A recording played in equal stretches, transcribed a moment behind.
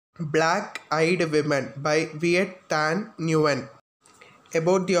Black-Eyed Women by Viet Thanh Nguyen.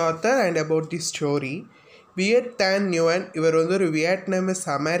 About the author and about the story. Viet Thanh Nguyen இவர் வந்து ஒரு Vietnamese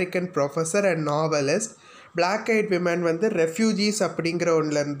American professor and novelist. Black-Eyed Women வந்து refugees அப்படிங்கிற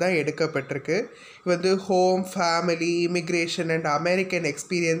ஒன்றுலேருந்து தான் எடுக்கப்பட்டிருக்கு. இது வந்து home, family, immigration and American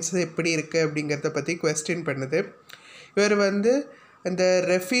experience எப்படி இருக்குது அப்படிங்கிறத பற்றி கொஸ்டின் பண்ணுது. இவர் வந்து இந்த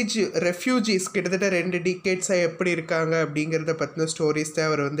ரெஃப்யூஜிஸ் கிட்டத்தட்ட 2 டிகேட்ஸாக எப்படி இருக்காங்க அப்படிங்கிறத பற்றின ஸ்டோரிஸ் தான்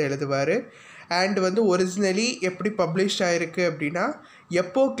அவர் வந்து எழுதுவார். அண்ட் வந்து ஒரிஜினலி எப்படி பப்ளிஷ் ஆகிருக்கு அப்படின்னா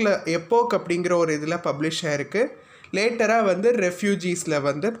எப்போக் அப்படிங்கிற ஒரு இதில் பப்ளிஷ் ஆகிருக்கு. லேட்டராக வந்து ரெஃப்யூஜீஸில்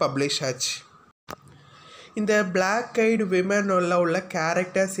வந்து பப்ளிஷ் ஆச்சு. இந்த Black-Eyed Women உள்ள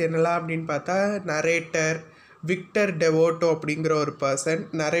கேரக்டர்ஸ் என்னலாம் அப்படின்னு பார்த்தா, நரேட்டர் விக்டர் டெவோட்டோ அப்படிங்கிற ஒரு பர்சன்,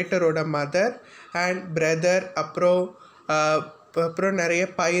 நரேட்டரோட மதர் அண்ட் பிரதர், அப்புறம் நிறைய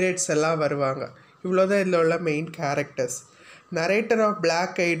பைரட்ஸ் எல்லாம் வருவாங்க. இவ்வளோதான் இதில் உள்ள main characters. Narrator of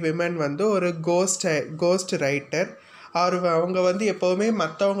Black-Eyed Women வந்து ஒரு கோஸ்ட் ரைட்டர். அவங்க வந்து எப்போவுமே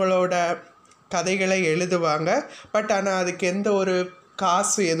மற்றவங்களோட கதைகளை எழுதுவாங்க. பட் ஆனால் அதுக்கு எந்த ஒரு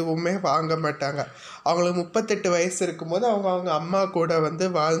காசு எதுவுமே வாங்க மாட்டாங்க. அவங்களுக்கு 38 வயசு இருக்கும்போது அவங்க அம்மா கூட வந்து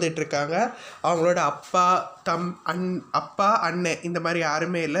வாழ்ந்துட்டுருக்காங்க. அவங்களோட அப்பா அண்ணன் இந்த மாதிரி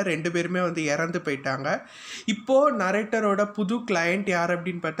யாருமே இல்லை, 2 பேருமே வந்து இறந்து போயிட்டாங்க. இப்போது நரேட்டரோட புது கிளையண்ட் யார்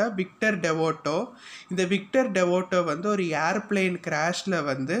அப்படின்னு பார்த்தா விக்டர் டெவோட்டோ. இந்த விக்டர் டெவோட்டோ வந்து ஒரு ஏர்பிளைன் கிராஷில்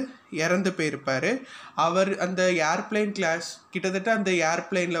வந்து இறந்து போயிருப்பார். அவர் அந்த ஏர்பிளைன் கிட்டத்தட்ட அந்த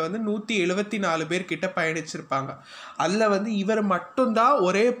ஏர்பிளைனில் வந்து 174 பேர் கிட்ட பயணிச்சிருப்பாங்க. அதில் வந்து இவர் மட்டும்தான்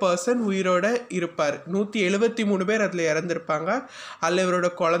ஒரே பர்சன் உயிரோட இருப்பார். 173 பேர் அதில் இறந்துருப்பாங்க. அதில் இவரோட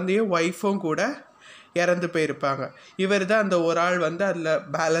குழந்தையும் ஒய்ஃபும் கூட இறந்து போயிருப்பாங்க. இவர் தான் அந்த ஒரு ஆள் வந்து அதில்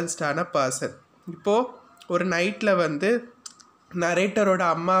பேலன்ஸ்டான பர்சன். இப்போது ஒரு நைட்டில் வந்து நரேட்டரோட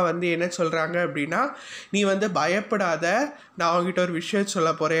அம்மா வந்து என்ன சொல்கிறாங்க அப்படின்னா, நீ வந்து பயப்படாத, நான் அவங்ககிட்ட ஒரு விஷயம் சொல்ல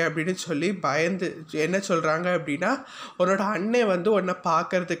போகிறேன் அப்படின்னு சொல்லி பயந்து என்ன சொல்கிறாங்க அப்படின்னா, உன்னோட அண்ணன் வந்து உன்னை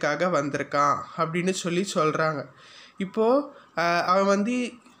பார்க்கறதுக்காக வந்திருக்கான் அப்படின்னு சொல்கிறாங்க. இப்போது அவன் வந்து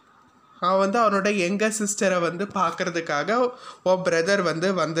அவனோட எங்கர் சிஸ்டரை வந்து பார்க்குறதுக்காக உன் பிரதர் வந்து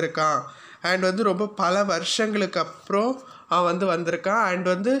வந்திருக்கான். அண்ட் வந்து ரொம்ப பல வருஷங்களுக்கு அப்புறம் அவன் வந்து வந்திருக்கான். அண்ட்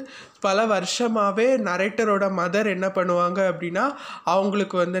வந்து பல வருஷமாகவே நரேட்டரோட மதர் என்ன பண்ணுவாங்க அப்படின்னா,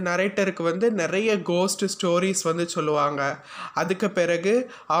 அவங்களுக்கு வந்து நரேட்டருக்கு வந்து நிறைய கோஸ்ட் ஸ்டோரிஸ் வந்து சொல்லுவாங்க. அதுக்கு பிறகு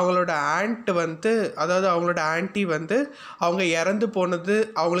அவங்களோட அவங்களோட ஆன்ட்டி வந்து அவங்க இறந்து போனது,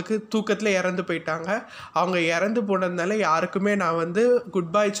 அவங்களுக்கு தூக்கத்தில் இறந்து போயிட்டாங்க. அவங்க இறந்து போனதுனால யாருக்குமே நான் வந்து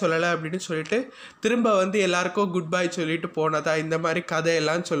குட் பை சொல்லலை அப்படின்னு சொல்லிட்டு திரும்ப வந்து எல்லாருக்கும் குட் பை சொல்லிட்டு போனதா இந்த மாதிரி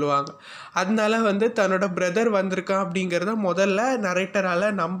கதையெல்லாம் சொல்லுவாங்க. அதனால வந்து தன்னோட பிரதர் வந்திருக்கான் அப்படிங்கிறத முதல்ல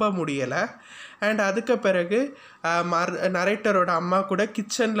நரேட்டரால் நம்ப முடியலை. அண்ட் அதுக்கு பிறகு நரேட்டரோட அம்மா கூட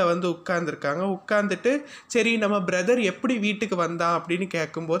கிச்சனில் வந்து உட்காந்துட்டு சரி நம்ம பிரதர் எப்படி வீட்டுக்கு வந்தான் அப்படின்னு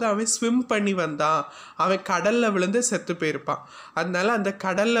கேட்கும்போது, அவன் ஸ்விம் பண்ணி வந்தான், அவன் கடலில் விழுந்து செத்து போயிருப்பான். அதனால அந்த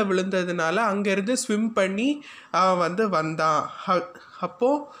கடலில் விழுந்ததுனால அங்கேருந்து ஸ்விம் பண்ணி அவன் வந்து வந்தான்.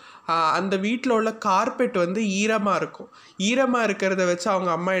 அப்போது அந்த வீட்டில் உள்ள கார்பெட் வந்து ஈரமாக இருக்கிறத வச்சு அவங்க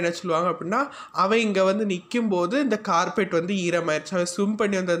அம்மா என்ன சொல்லுவாங்க அப்படின்னா, அவன் இங்கே வந்து நிற்கும்போது இந்த கார்பெட் வந்து ஈரமாயிடுச்சு, அவன் ஸ்விம்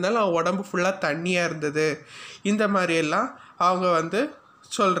பண்ணி வந்ததுனால அவன் உடம்பு ஃபுல்லாக தண்ணியாக இருந்தது. இந்த மாதிரியெல்லாம் அவங்க வந்து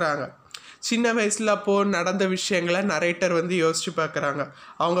சொல்கிறாங்க. சின்ன வயசில் அப்போது நடந்த விஷயங்களை நரேட்டர் வந்து யோசித்து பார்க்குறாங்க.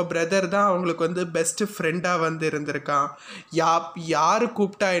 அவங்க பிரதர் தான் அவங்களுக்கு வந்து பெஸ்ட்டு ஃப்ரெண்டாக வந்து இருந்திருக்கான். யார்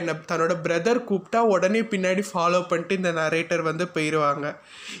கூப்பிட்டா தன்னோட பிரதர் கூப்பிட்டா உடனே பின்னாடி ஃபாலோ பண்ணிட்டு இந்த நரேட்டர் வந்து போயிடுவாங்க.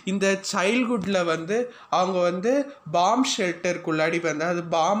 இந்த சைல்ட்ஹுட்டில் வந்து அவங்க வந்து பாம் ஷெல்டருக்குள்ளாடி வந்து அது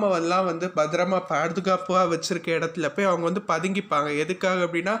பாமெல்லாம் வந்து பத்திரமா பாதுகாப்பாக வச்சுருக்க இடத்துல போய் அவங்க வந்து பதுங்கிப்பாங்க. எதுக்காக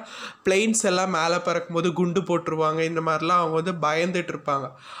அப்படின்னா, பிளெயின்ஸ் எல்லாம் மேலே பறக்கும்போது குண்டு போட்டுருவாங்க. இந்த மாதிரிலாம் அவங்க வந்து பயந்துட்டு இருப்பாங்க.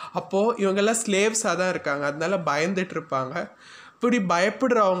 அப்போது இவங்கெல்லாம் ஸ்லேவ்ஸாக தான் இருக்காங்க, அதனால பயந்துட்டு இருப்பாங்க. இப்படி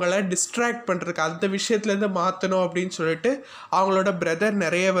பயப்படுறவங்கள டிஸ்ட்ராக்ட் பண்ணுறதுக்கு அந்த விஷயத்துலேருந்து மாற்றணும் அப்படின்னு சொல்லிட்டு அவங்களோட பிரதர்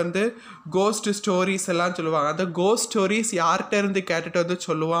நிறைய வந்து கோஸ்ட் ஸ்டோரிஸ் எல்லாம் சொல்லுவாங்க. அந்த கோஸ்ட் ஸ்டோரிஸ் யார்கிட்ட இருந்து கேட்டுட்டு வந்து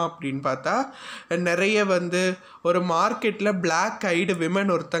சொல்லுவான் அப்படின்னு பார்த்தா, நிறைய வந்து ஒரு மார்க்கெட்டில் Black-Eyed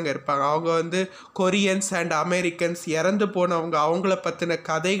Women ஒருத்தங்க இருப்பாங்க. அவங்க வந்து கொரியன்ஸ் அண்ட் அமெரிக்கன்ஸ் இறந்து போனவங்க, அவங்கள பற்றின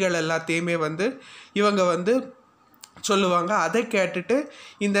கதைகள் எல்லாத்தையுமே வந்து இவங்க வந்து சொல்லுவாங்க. அதை கேட்டுட்டு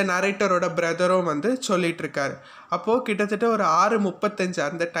இந்த நரேட்டரோட பிரதரும் வந்து சொல்லிகிட்ருக்காரு. அப்போது கிட்டத்தட்ட ஒரு 6:35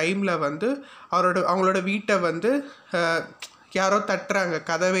 அந்த டைமில் வந்து அவங்களோட வீட்டை வந்து யாரோ தட்டுறாங்க,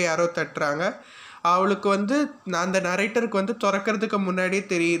 கதவை யாரோ தட்டுறாங்க. அவளுக்கு வந்து அந்த நரேட்டருக்கு வந்து திறக்கிறதுக்கு முன்னாடியே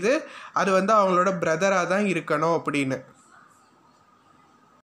தெரியுது அது வந்து அவங்களோட பிரதராக தான் இருக்கணும் அப்படின்னு.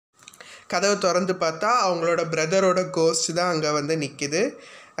 கதவை திறந்து பார்த்தா அவங்களோட பிரதரோட கோஸ்ட் தான் அங்கே வந்து நிற்கிது.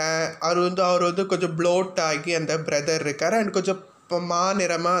 அவர் வந்து கொஞ்சம் ப்ளோட் ஆகி அந்த பிரதர் இருக்கார். அண்ட் கொஞ்சம்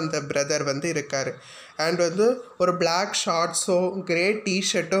மாநிறமாக அந்த பிரதர் வந்து இருக்கார். அண்ட் வந்து ஒரு பிளாக் ஷார்ட்ஸும் கிரே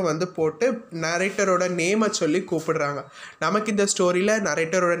டிஷர்ட்டும் வந்து போட்டு நரேட்டரோட நேமை சொல்லி கூப்பிடுறாங்க. நமக்கு இந்த ஸ்டோரியில்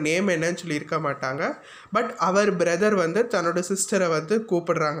நரேட்டரோட நேம் என்னன்னு சொல்லியிருக்க மாட்டாங்க. பட் அவர் பிரதர் வந்து தன்னோட சிஸ்டரை வந்து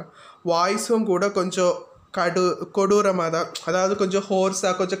கூப்பிடுறாங்க. வாய்ஸும் கூட கொஞ்சம் கொடூரமாக தான், அதாவது கொஞ்சம்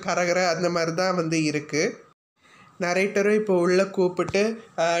ஹோர்ஸாக கொஞ்சம் கரகர அந்த மாதிரி தான் வந்து இருக்குது. நரேட்டரும் இப்போ உள்ளே கூப்பிட்டு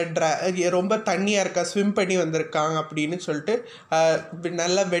ரொம்ப தண்ணியாக இருக்கா, ஸ்விம் பண்ணி வந்திருக்காங்க அப்படின்னு சொல்லிட்டு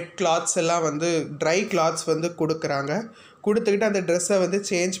நல்ல வெட் கிளாத்ஸ் எல்லாம் வந்து ட்ரை கிளாத்ஸ் வந்து கொடுத்துக்கிட்டு அந்த ட்ரெஸ்ஸை வந்து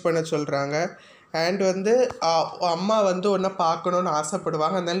சேஞ்ச் பண்ண சொல்கிறாங்க. அண்ட் வந்து அம்மா வந்து ஒன்றை பார்க்கணுன்னு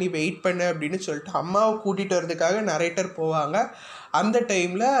ஆசைப்படுவாங்க, அதனால நீ வெயிட் பண்ணு அப்படின்னு சொல்லிட்டு அம்மாவை கூட்டிகிட்டு வரதுக்காக நரேட்டர் போவாங்க. அந்த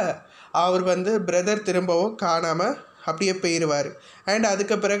டைமில் அவர் வந்து பிரதர் திரும்பவும் காணாமல் அப்படியே போயிடுவார். அண்ட்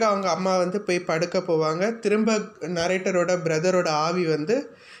அதுக்கு பிறகு அவங்க அம்மா வந்து போய் படுக்க போவாங்க. திரும்ப நரேட்டரோட பிரதரோட ஆவி வந்து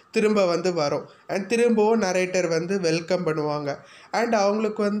திரும்ப வந்து வரும். அண்ட் திரும்பவும் நரேட்டர் வந்து வெல்கம் பண்ணுவாங்க. அண்ட்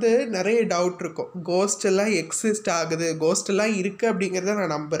அவங்களுக்கு வந்து நிறைய டவுட் இருக்கும், கோஸ்ட் எல்லாம் எக்ஸிஸ்ட் ஆகுது, கோஸ்ட் எல்லாம் இருக்குது அப்படிங்கிறத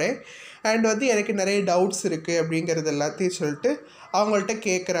நான் நம்புகிறேன். அண்ட் வந்து எனக்கு நிறைய டவுட்ஸ் இருக்குது அப்படிங்கிறது எல்லாத்தையும் சொல்லிட்டு அவங்கள்ட்ட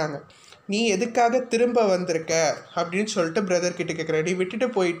கேட்குறாங்க. நீ எதுக்காக திரும்ப வந்திருக்க அப்படின்னு சொல்லிட்டு பிரதர்கிட்ட கேட்குறேன். நீ விட்டுட்டு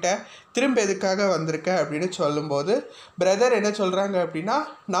போயிட்ட, திரும்ப எதுக்காக வந்திருக்க அப்படின்னு சொல்லும்போது பிரதர் என்ன சொல்கிறாங்க அப்படின்னா,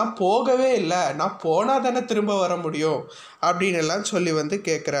 நான் போகவே இல்லை, நான் போனால் தானே திரும்ப வர முடியும் அப்படின்னு எல்லாம் சொல்லி வந்து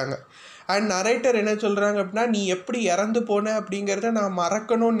கேட்குறாங்க. அண்ட் நரேட்டர் என்ன சொல்கிறாங்க அப்படின்னா, நீ எப்படி இறந்து போன அப்படிங்கிறத நான்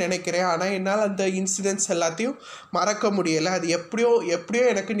மறக்கணும்னு நினைக்கிறேன், ஆனால் என்னால் அந்த இன்சிடென்ட்ஸ் எல்லாத்தையும் மறக்க முடியலை, அது எப்படியோ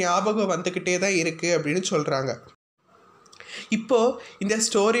எனக்கு ஞாபகம் வந்துக்கிட்டே தான் இருக்குது அப்படின்னு சொல்கிறாங்க. இப்போது இந்த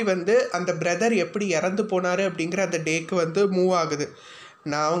ஸ்டோரி வந்து அந்த பிரதர் எப்படி இறந்து போனார் அப்படிங்கிற அந்த டேக்கு வந்து மூவ் ஆகுது.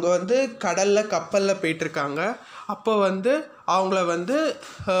 அவங்க வந்து கப்பலில் போயிட்டுருக்காங்க. அப்போ வந்து அவங்கள வந்து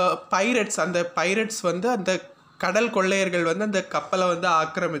அந்த பைரட்ஸ் வந்து அந்த கடல் கொள்ளையர்கள் வந்து அந்த கப்பலை வந்து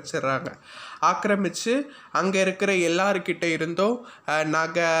ஆக்கிரமித்து அங்கே இருக்கிற எல்லாருக்கிட்ட இருந்தும்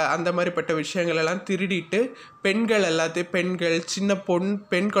நகை அந்த மாதிரிப்பட்ட விஷயங்களெல்லாம் திருடிட்டு பெண்கள் சின்ன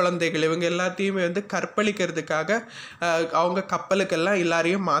பெண் குழந்தைகள் இவங்க எல்லாத்தையுமே வந்து கற்பழிக்கிறதுக்காக அவங்க கப்பலுக்கெல்லாம்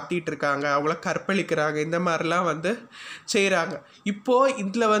எல்லாரையும் மாற்றிட்டு இருக்காங்க, அவங்கள கற்பழிக்கிறாங்க, இந்த மாதிரிலாம் வந்து செய்கிறாங்க. இப்போது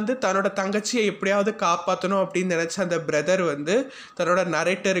இதில் வந்து தன்னோட தங்கச்சியை எப்படியாவது காப்பாற்றணும் அப்படின்னு நினச்ச அந்த பிரதர் வந்து தன்னோட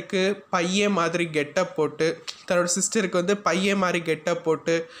நரேட்டருக்கு பையன் மாதிரி கெட்டப் போட்டு, தன்னோட சிஸ்டருக்கு வந்து பையன் மாதிரி கெட்டப்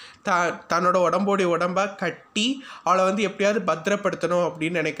போட்டு தன்னோட உடம்பாக கட்டி அவளை வந்து எப்படியாவது பத்திரப்படுத்தணும்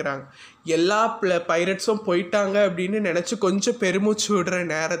அப்படின்னு நினைக்கிறாங்க. எல்லா பைரட்ஸும் போயிட்டாங்க அப்படின்னு நினச்சி கொஞ்சம் பெருமூச்சு விடுற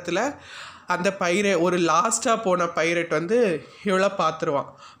நேரத்தில் அந்த ஒரு லாஸ்ட்டாக போன பைரட் வந்து இவ்வளோ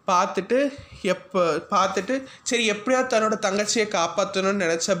பார்த்துட்டு சரி எப்படியாவது தன்னோட தங்கச்சியை காப்பாற்றணும்னு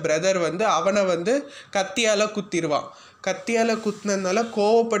நினச்ச பிரதர் வந்து அவனை வந்து கத்தியால் குத்தினதுனால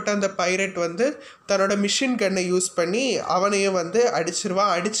கோவப்பட்ட அந்த பைரட் வந்து தன்னோட மிஷின் கன்னை யூஸ் பண்ணி அவனையும் வந்து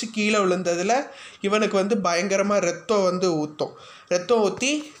அடித்து கீழே விழுந்ததில் இவனுக்கு வந்து பயங்கரமாக ரத்தம்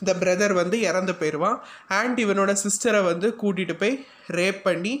ஊற்றி இந்த பிரதர் வந்து இறந்து போயிடுவான். அண்ட் இவனோட சிஸ்டரை வந்து கூட்டிகிட்டு போய் ரேப்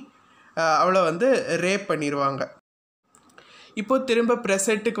பண்ணிடுவாங்க. இப்போது திரும்ப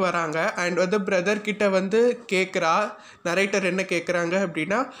ப்ரெசென்ட்டுக்கு வராங்க. அண்ட் வந்து பிரதர்கிட்ட வந்து நரேட்டர் என்ன கேட்குறாங்க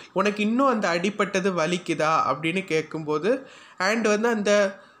அப்படின்னா, உனக்கு இன்னும் அந்த அடிப்பட்டது வலிக்குதா அப்படின்னு கேட்கும்போது, அண்ட் வந்து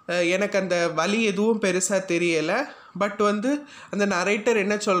எனக்கு அந்த வலி எதுவும் பெருசாக தெரியலை, பட் வந்து அந்த நரேட்டர்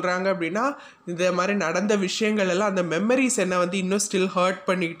என்ன சொல்கிறாங்க அப்படின்னா, இந்த மாதிரி நடந்த விஷயங்கள் எல்லாம் அந்த மெமரிஸ் என்னை வந்து இன்னும் ஸ்டில் ஹர்ட்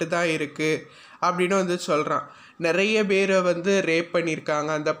பண்ணிக்கிட்டு தான் இருக்குது அப்படின்னு வந்து சொல்கிறான். நிறைய பேரை வந்து ரேப்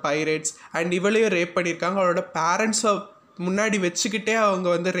பண்ணியிருக்காங்க அந்த பைரட்ஸ், அண்ட் இவளையும் ரேப் பண்ணியிருக்காங்க. அவளோட பேரண்ட்ஸை முன்னாடி வச்சுக்கிட்டே அவங்க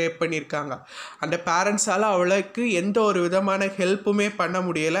வந்து ரேப் பண்ணியிருக்காங்க. அந்த பேரண்ட்ஸால் அவளுக்கு எந்த ஒரு விதமான ஹெல்ப்புமே பண்ண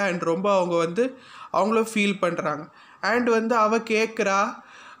முடியலை. அண்ட் ரொம்ப அவங்களும் ஃபீல் பண்ணுறாங்க. அண்ட் வந்து அவள் கேட்குறா,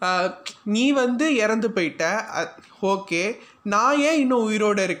 நீ வந்து இறந்து போயிட்ட, ஓகே, நான் ஏன் இன்னும்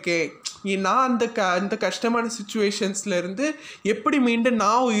உயிரோடு இருக்கேன், நான் அந்த கஷ்டமான சுச்சுவேஷன்ஸ்லேருந்து எப்படி மீண்டும்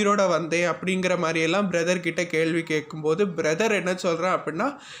நான் உயிரோடு வந்தேன் அப்படிங்கிற மாதிரியெல்லாம் பிரதர்கிட்ட கேள்வி கேட்கும்போது பிரதர் என்ன சொல்கிறான் அப்படின்னா,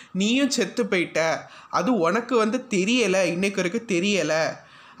 நீயும் செத்து போயிட்ட, அது உனக்கு வந்து தெரியலை, இன்னைக்கு வரைக்கும் தெரியலை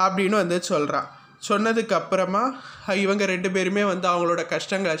அப்படின்னு வந்து சொல்கிறான். சொன்னதுக்கு அப்புறமா இவங்க 2 பேருமே வந்து அவங்களோட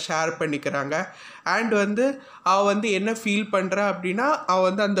கஷ்டங்களை ஷேர் பண்ணிக்கிறாங்க. அண்ட் வந்து அவள் வந்து என்ன ஃபீல் பண்ணுறா அப்படின்னா, அவள்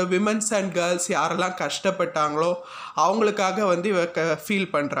வந்து அந்த விமன்ஸ் அண்ட் கேர்ள்ஸ் யாரெல்லாம் கஷ்டப்பட்டாங்களோ அவங்களுக்காக வந்து இவ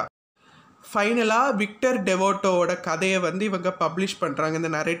ஃபீல் பண்ணுறா. ஃபைனலாக விக்டர் டெவோட்டோவோட கதையை வந்து இவங்க பப்ளிஷ் பண்ணுறாங்க,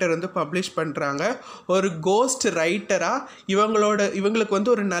 இந்த நரேட்டர் வந்து பப்ளிஷ் பண்ணுறாங்க. ஒரு கோஸ்ட் ரைட்டராக இவங்களுக்கு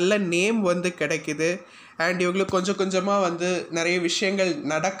வந்து ஒரு நல்ல நேம் வந்து கிடைக்குது. அண்ட் இவங்களுக்கு கொஞ்சம் கொஞ்சமாக வந்து நிறைய விஷயங்கள்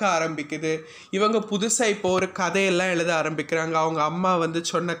நடக்க ஆரம்பிக்குது. இவங்க புதுசாக இப்போ ஒரு கதையெல்லாம் எழுத ஆரம்பிக்கிறாங்க. அவங்க அம்மா வந்து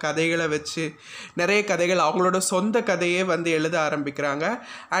சொன்ன கதைகளை வச்சு நிறைய கதைகள் அவங்களோட சொந்த கதையே வந்து எழுத ஆரம்பிக்கிறாங்க.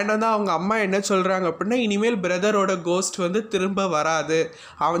 அண்ட் வந்து அவங்க அம்மா என்ன சொல்கிறாங்க அப்படின்னா, இனிமேல் பிரதரோட கோஸ்ட் வந்து திரும்ப வராது,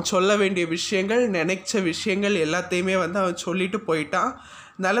 அவன் சொல்ல வேண்டிய விஷயங்கள் நினைச்ச விஷயங்கள் எல்லாத்தையுமே வந்து அவன் சொல்லிட்டு போயிட்டான்,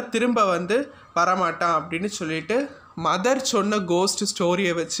 அதனால் திரும்ப வந்து வரமாட்டான் அப்படின்னு சொல்லிட்டு மதர் சொன்ன கோஸ்ட்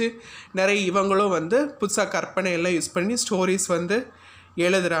ஸ்டோரியை வச்சு நிறைய இவங்களும் வந்து புதுசாக கற்பனையெல்லாம் யூஸ் பண்ணி ஸ்டோரிஸ் வந்து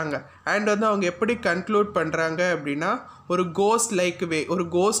எழுதுகிறாங்க. அண்ட் வந்து அவங்க எப்படி கன்க்ளூட் பண்ணுறாங்க அப்படின்னா, ஒரு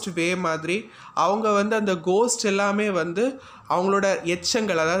கோஸ்ட் வே மாதிரி அவங்க வந்து அந்த கோஸ்ட் எல்லாமே வந்து அவங்களோட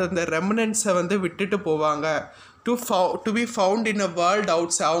எச்சங்கள், அதாவது அந்த ரெமனன்ஸை வந்து விட்டுட்டு போவாங்க. To be found in a world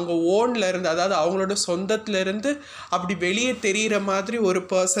outs, அவங்க ஓனில் இருந்து, அதாவது அவங்களோட சொந்தத்திலேருந்து அப்படி வெளியே தெரிகிற மாதிரி ஒரு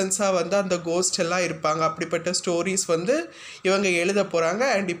பர்சன்ஸாக வந்து அந்த கோஸ்ட் எல்லாம் இருப்பாங்க. அப்படிப்பட்ட ஸ்டோரிஸ் வந்து இவங்க எழுத போகிறாங்க.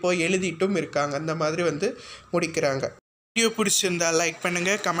 அண்ட் இப்போது எழுதிட்டும் இருக்காங்க. அந்த மாதிரி வந்து முடிக்கிறாங்க. வீடியோ பிடிச்சிருந்தா லைக்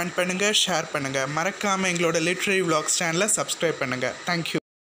பண்ணுங்கள், கமெண்ட் பண்ணுங்கள், ஷேர் பண்ணுங்கள். மறக்காமல் எங்களோட லிட்ரரி விலாக்ஸ் சேனலை சப்ஸ்கிரைப் பண்ணுங்கள். தேங்க்யூ.